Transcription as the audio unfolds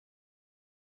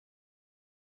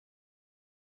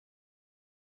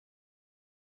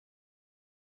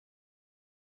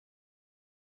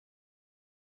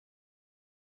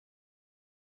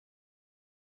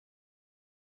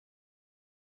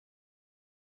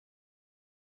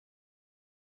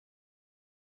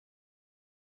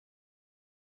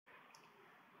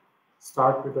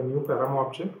Start with a new Param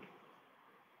object.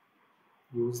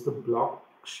 Use the block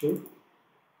shape.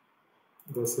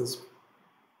 This is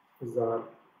our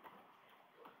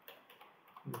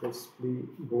display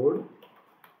board.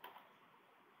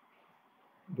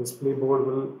 Display board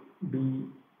will be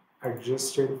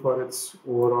adjusted for its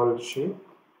overall shape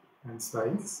and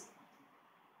size.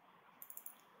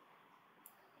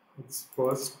 Its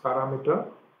first parameter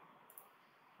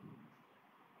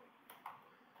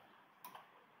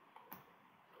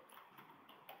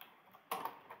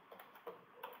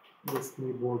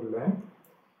display board length.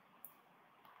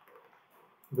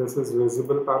 This is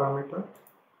visible parameter.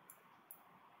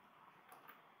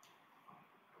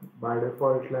 By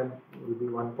default length will be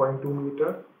 1.2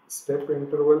 meter. Step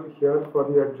interval here for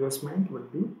the adjustment will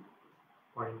be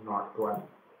 0.01.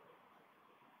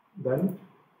 Then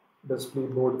display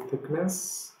board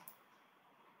thickness.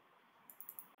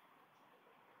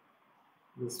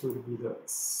 This will be the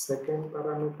second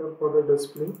parameter for the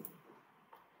display.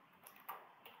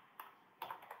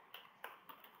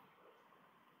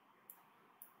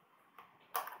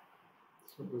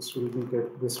 So this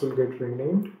will get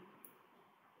renamed.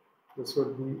 This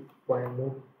would be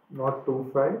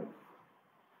 0.025.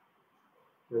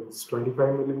 It's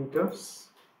 25 millimeters.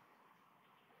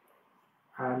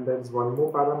 And there's one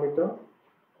more parameter.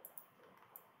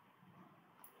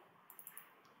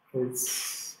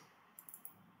 It's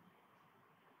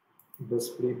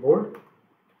display board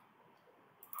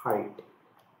height.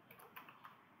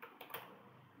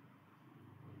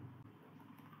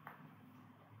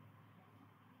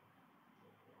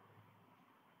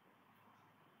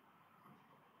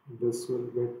 This will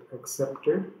get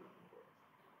accepted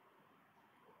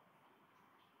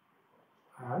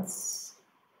as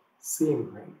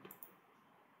same height.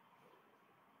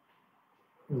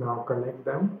 Now connect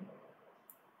them.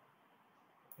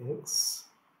 X,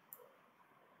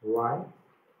 Y,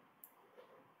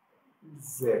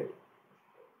 Z.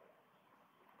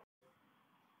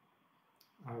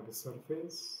 Add a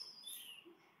surface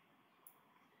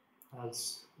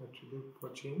as attribute for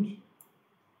change.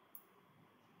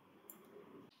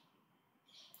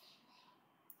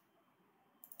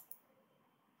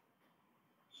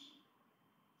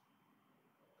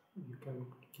 You can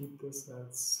keep this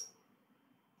as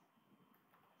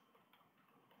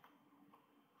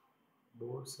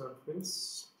board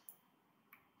surface.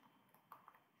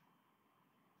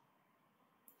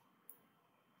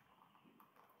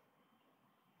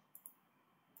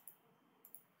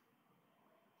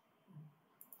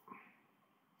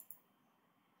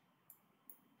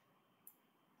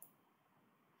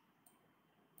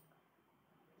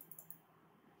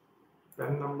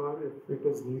 Pen number, if it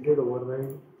is needed,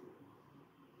 override.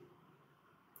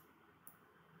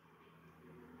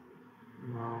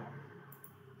 Now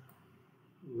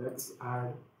let's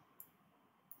add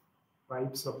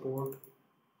pipe support.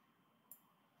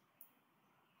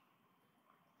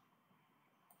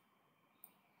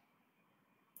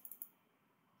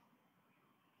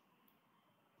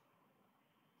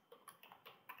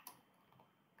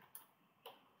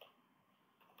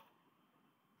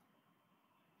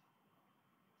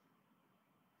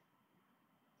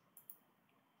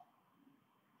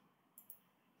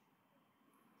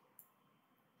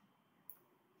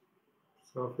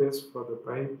 Surface for the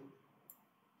pipe.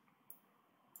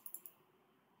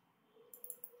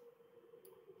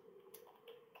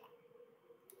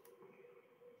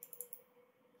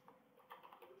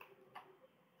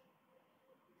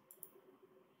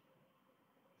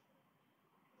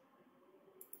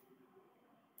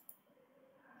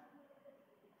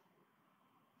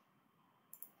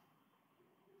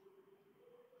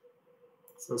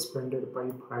 Suspended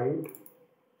pipe height.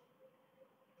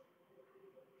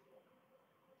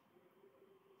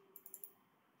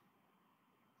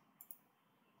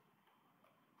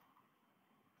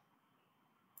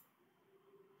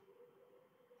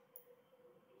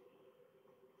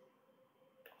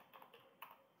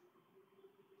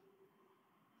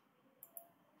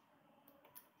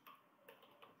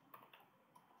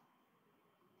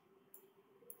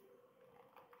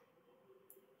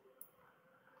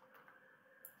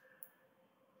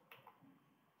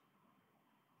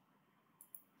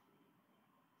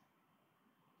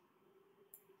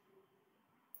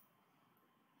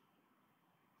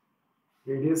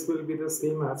 Radius will be the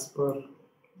same as per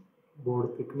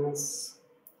board thickness.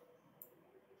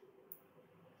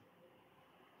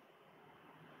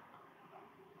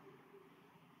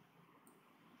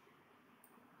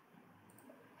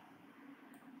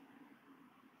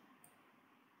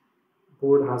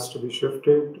 Board has to be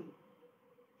shifted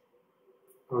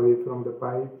away from the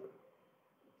pipe.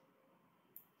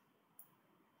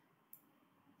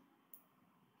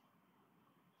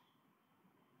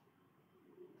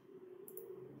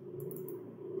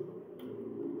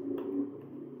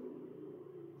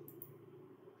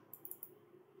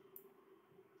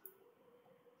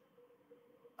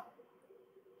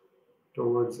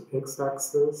 towards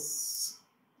x-axis,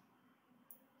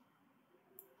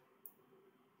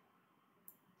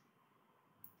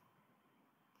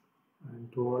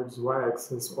 and towards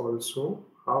y-axis also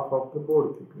half of the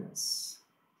board thickness.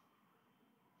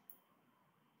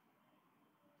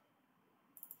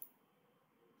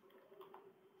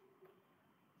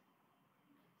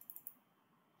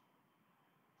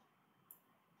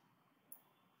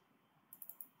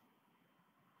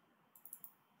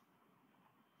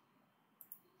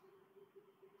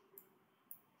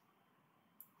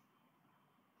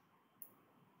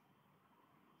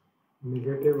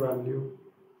 Negative value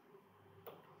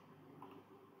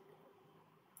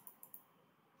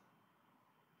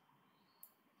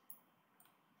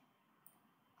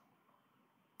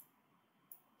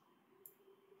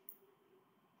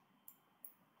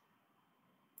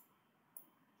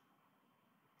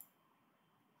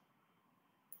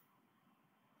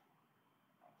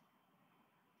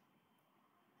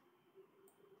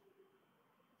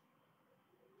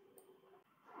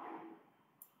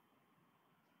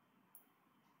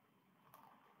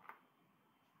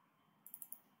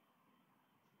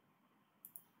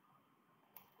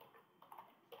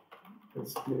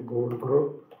display board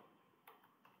group.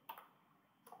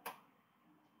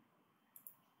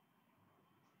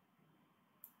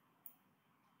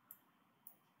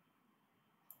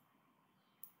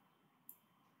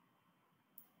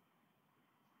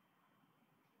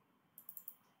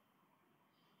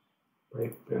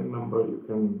 Pipe pin number you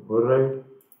can override.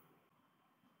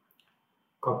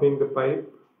 Copying the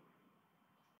pipe,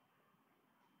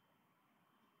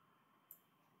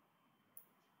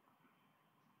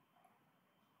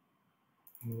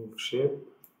 move shape,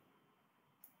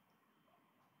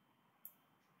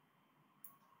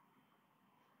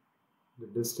 the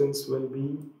distance will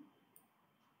be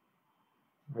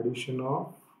addition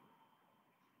of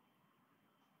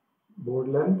board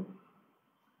length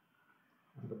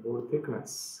and the board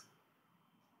thickness.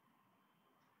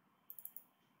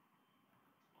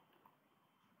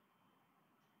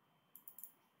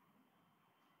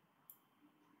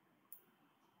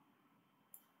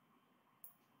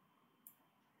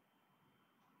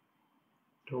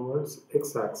 Towards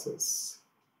x-axis.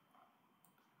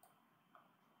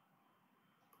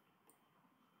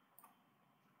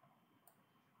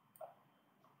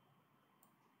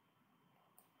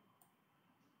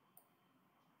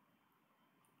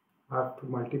 Have to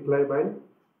multiply by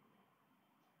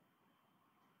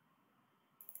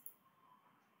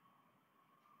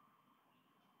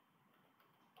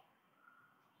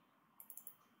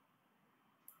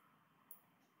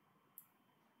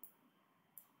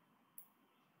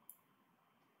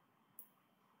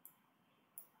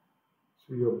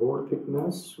so your board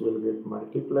thickness will get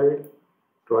multiplied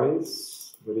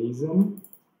twice. The reason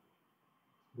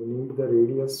we need the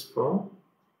radius for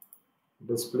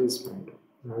displacement,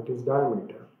 that is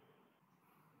diameter.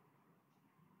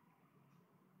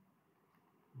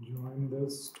 Join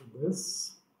this to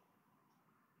this.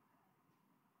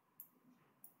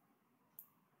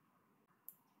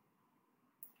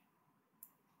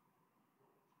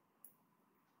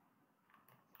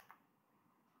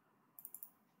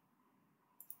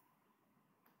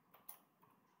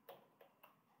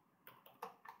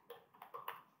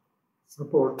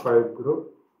 Support pipe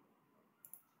group.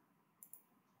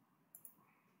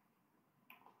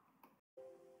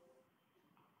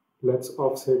 Let's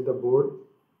offset the board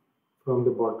from the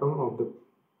bottom of the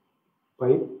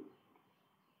pipe.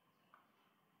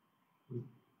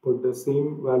 Put the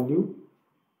same value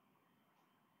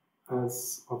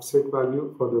as offset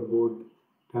value for the board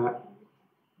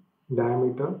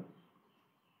diameter.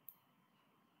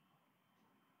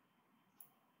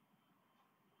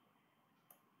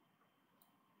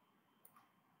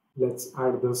 Let's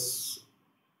add this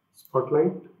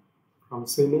spotlight from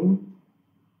ceiling,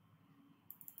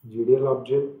 GDL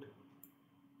object,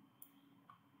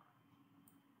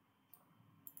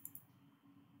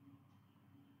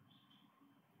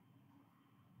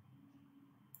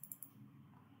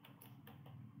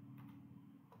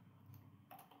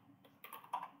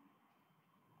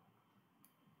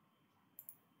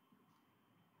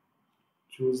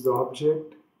 choose the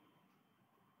object,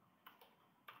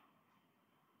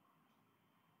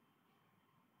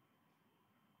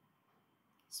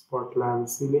 spot lamp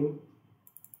ceiling,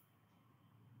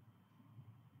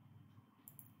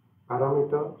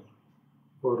 parameter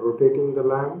for rotating the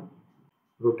lamp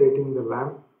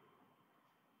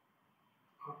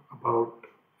about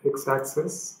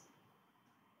x-axis.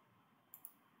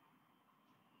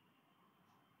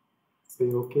 Say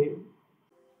OK.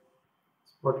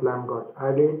 Spot lamp got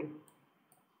added.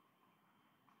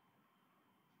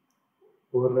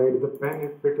 Override the pen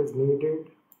if it is needed.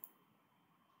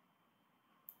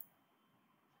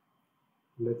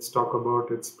 Let's talk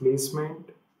about its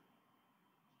placement.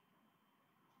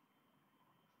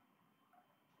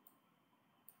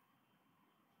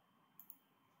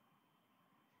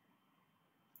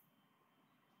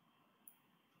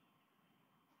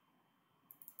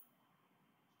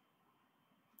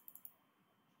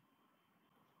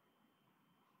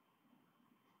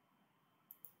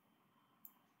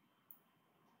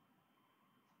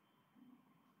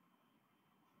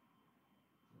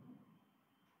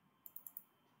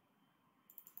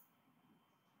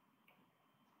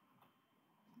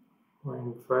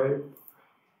 Point 5.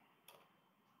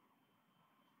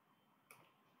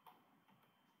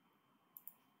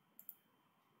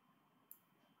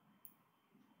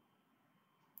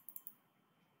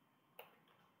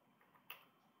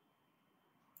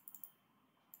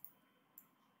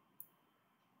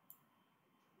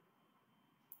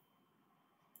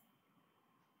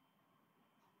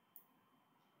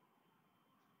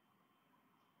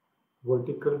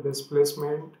 Vertical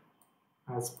displacement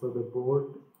as per the board,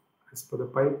 as per the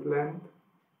pipe length.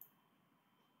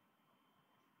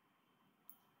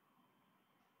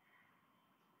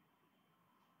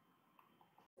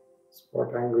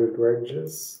 Spot angle to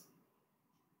edges.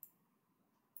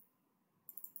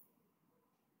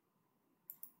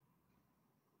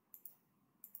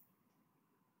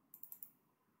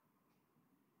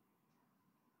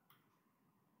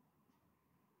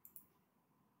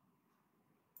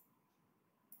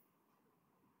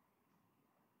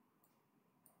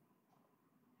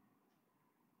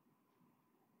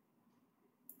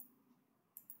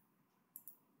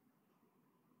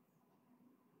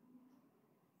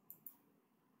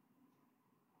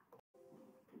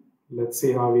 Let's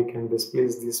see how we can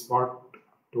displace the spot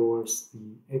towards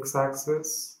the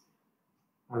x-axis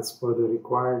as per the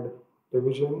required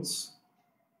divisions.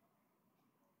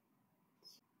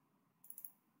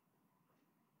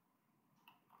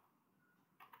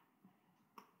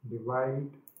 Divide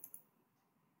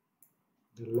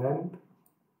the length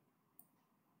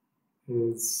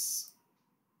is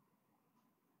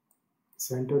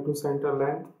center to center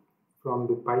length from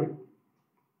the pipe,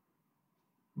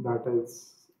 that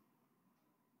is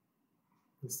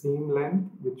the same length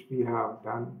which we have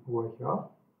done over here.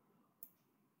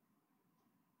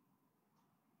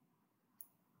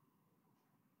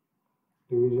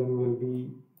 Division will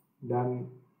be done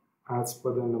as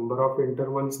per the number of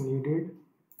intervals needed.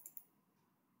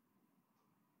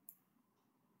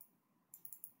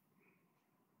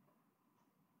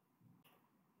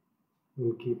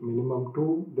 We'll keep minimum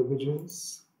 2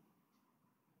 divisions.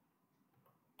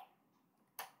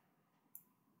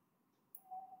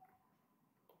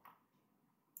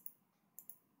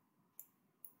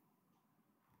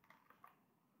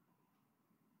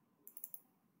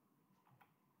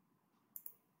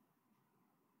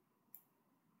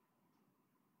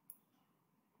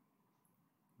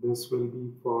 This will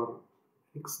be for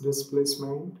x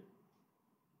displacement.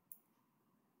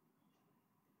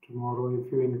 Tomorrow,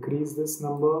 if you increase this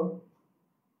number,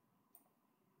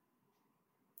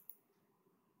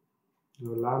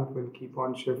 your lamp will keep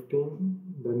on shifting.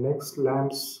 The next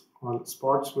lamps or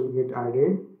spots will get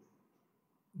added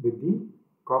with the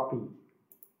copy.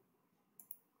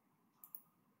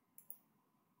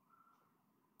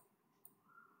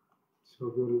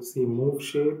 So we will see move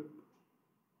shape.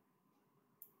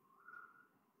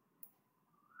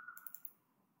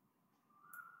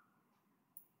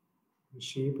 The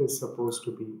shape is supposed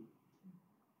to be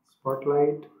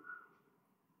spotlight.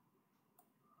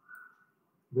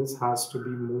 This has to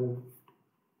be moved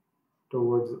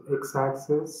towards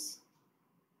x-axis,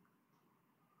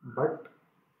 but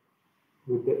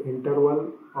with the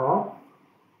interval of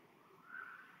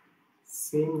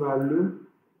same value.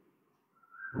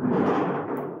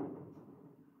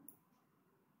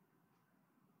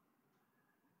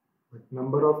 But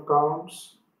number of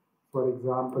counts, for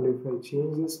example, if I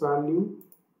change this value,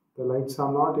 the lights are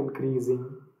not increasing.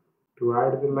 To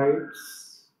add the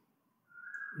lights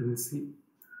in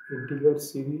integer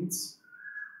series,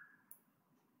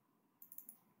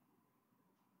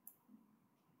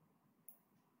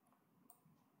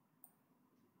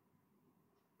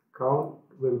 count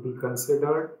will be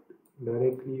considered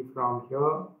directly from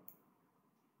here.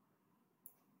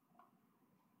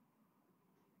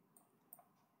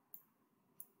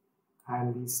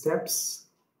 And the steps,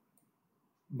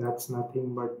 that's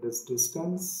nothing but this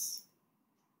distance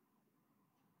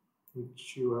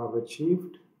which you have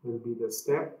achieved will be the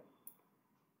step,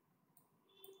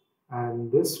 and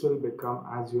this will become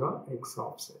as your x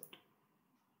offset.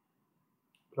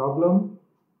 Problem: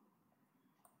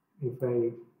 If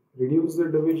I reduce the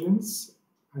divisions,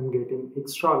 I'm getting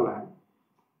extra lamp.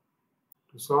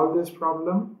 To solve this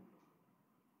problem,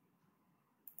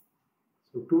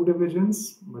 so 2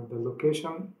 divisions, but the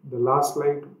location, the last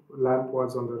light lamp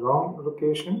was on the wrong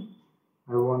location.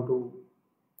 I want to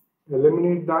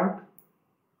eliminate that.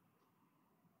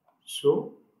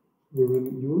 So we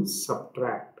will use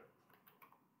subtract.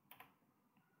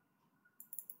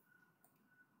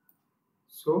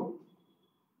 So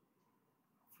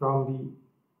from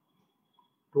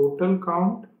the total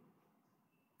count,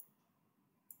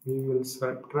 we will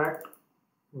subtract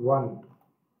 1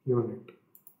 unit,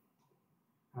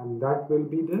 and that will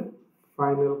be the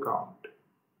final count.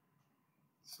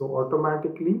 So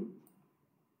automatically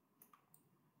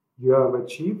you have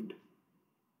achieved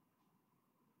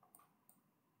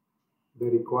the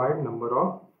required number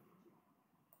of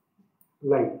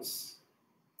lights.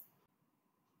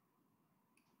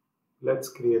 Let's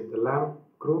create the lamp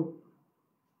group.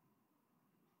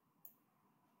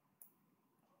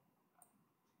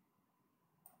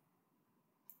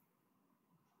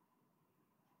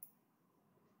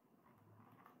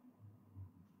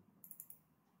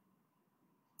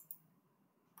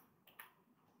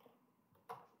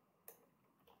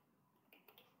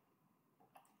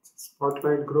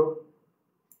 Spotlight group.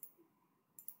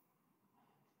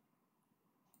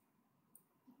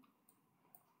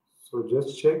 So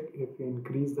just check, if you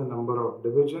increase the number of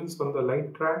divisions on the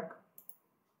light track,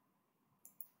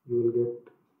 you will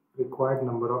get required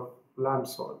number of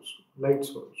lamps also, lights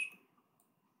also.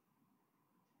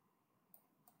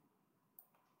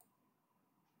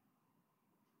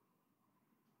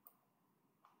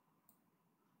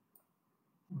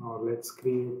 Now let's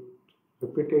create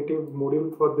repetitive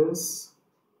module for this.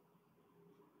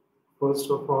 First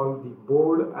of all, the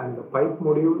board and the pipe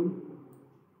module.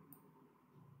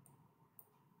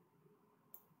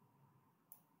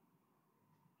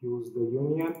 Use the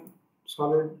union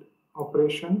solid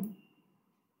operation.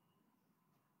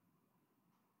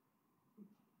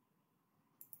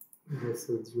 This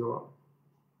is your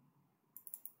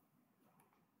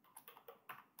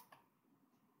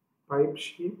pipe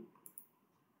shape.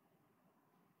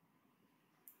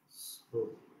 So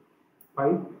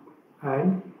pipe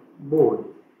and board.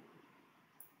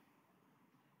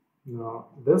 Now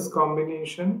this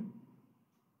combination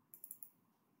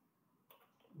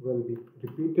will be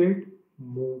repeated.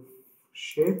 Move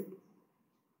shape.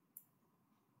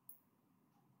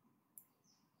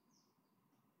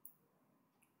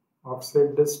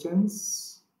 Offset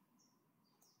distance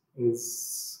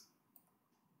is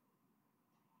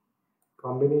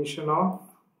combination of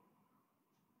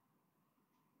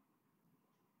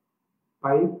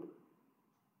pipe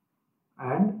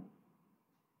and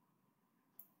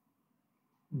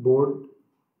board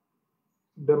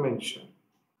dimension.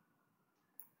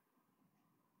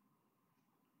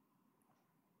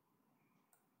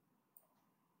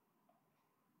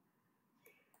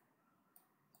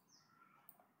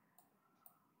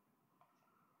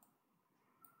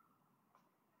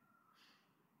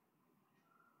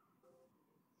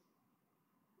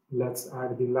 Let's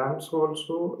add the lamps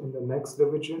also in the next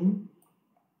division.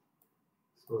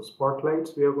 So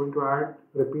spotlights we are going to add,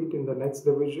 repeat in the next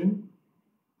division.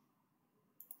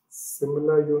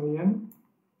 Similar union.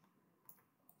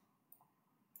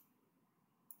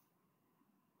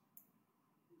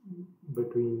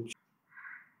 Between,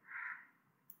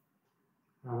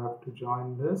 I have to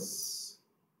join this.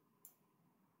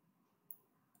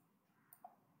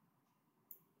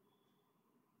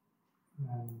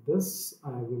 And this I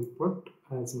will put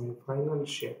as my final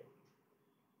shape.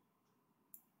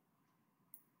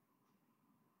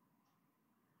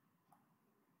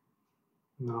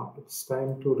 Now it's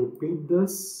time to repeat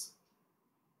this.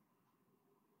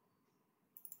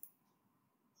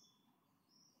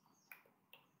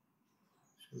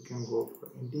 So you can go for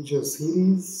integer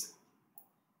series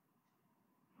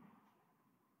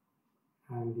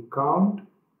and the count.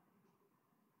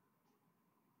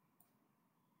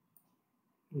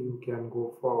 You can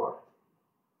go for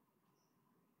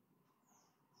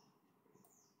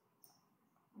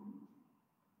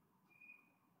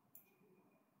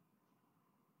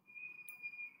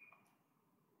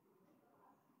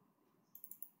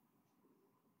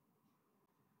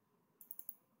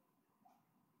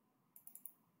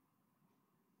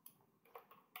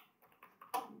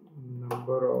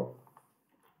number of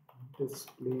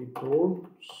display boards.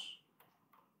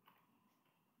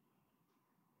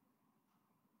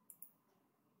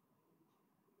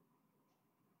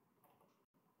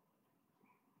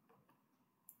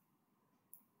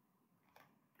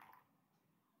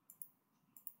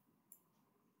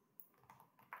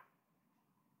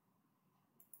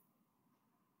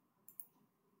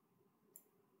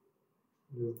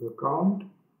 This is the count,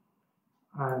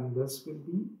 and this will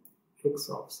be x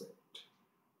offset.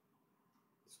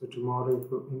 So tomorrow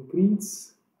if you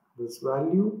increase this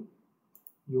value,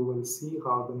 you will see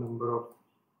how the number of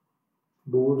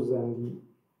boards and the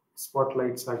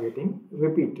spotlights are getting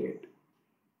repeated.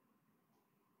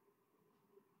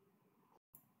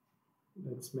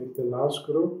 Let's make the last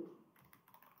group.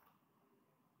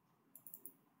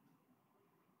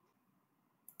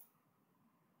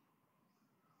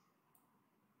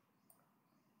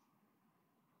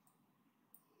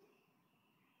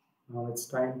 Now it's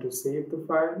time to save the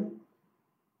file.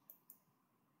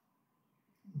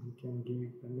 We can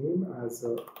give the name as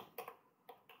a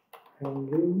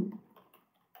hanging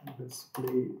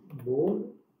display board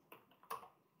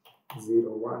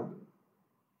 01.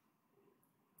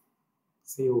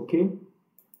 Say OK.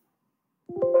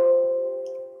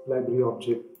 Library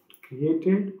object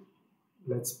created.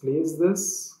 Let's place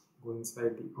this. Go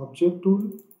inside the object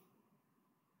tool.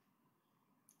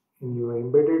 In your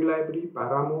embedded library,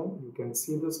 Param-O, you can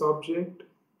see this object.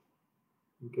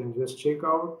 You can just check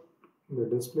out the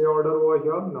display order over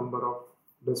here, number of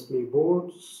display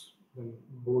boards, then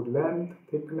board length,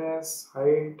 thickness,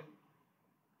 height,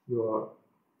 your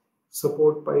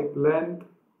support pipe length,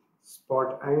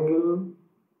 spot angle,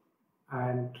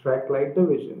 and track light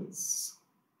divisions.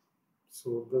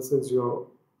 So this is your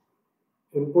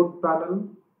input panel.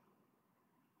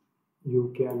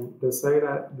 You can decide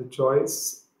the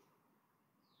choice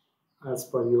as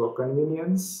per your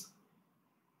convenience.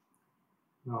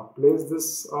 Now place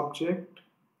this object.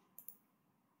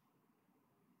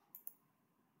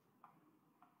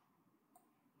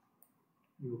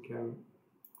 You can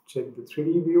check the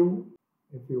 3D view.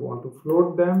 If you want to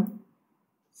float them,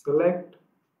 select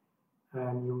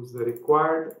and use the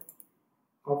required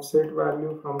offset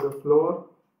value from the floor.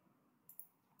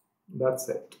 That's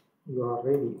it. You are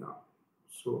ready now.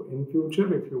 So in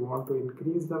future, if you want to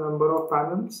increase the number of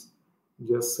panels,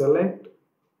 just select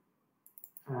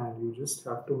and you just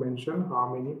have to mention how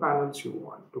many panels you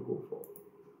want to go for.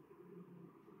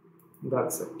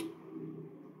 That's it.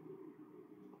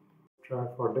 Try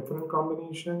for different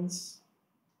combinations.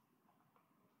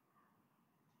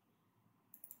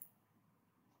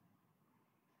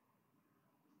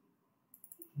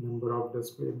 Number of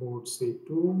display boards say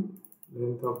 2,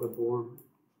 length of the board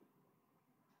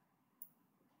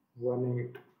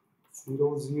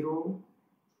 1800,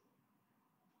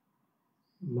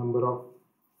 number of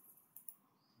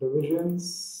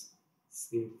divisions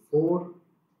say 4,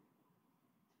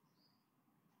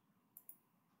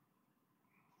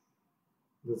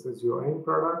 this is your end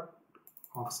product,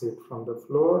 offset from the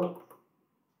floor.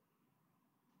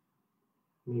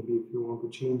 Maybe if you want to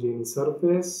change any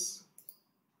surface,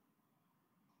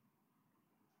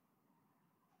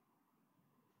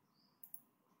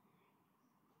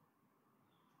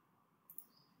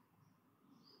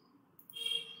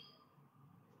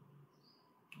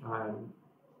 and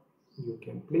you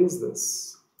can place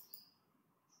this.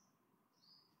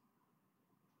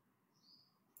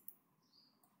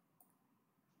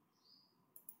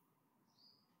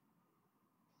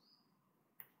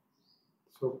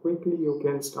 So quickly you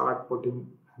can start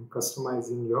putting and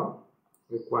customizing your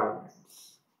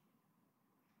requirements.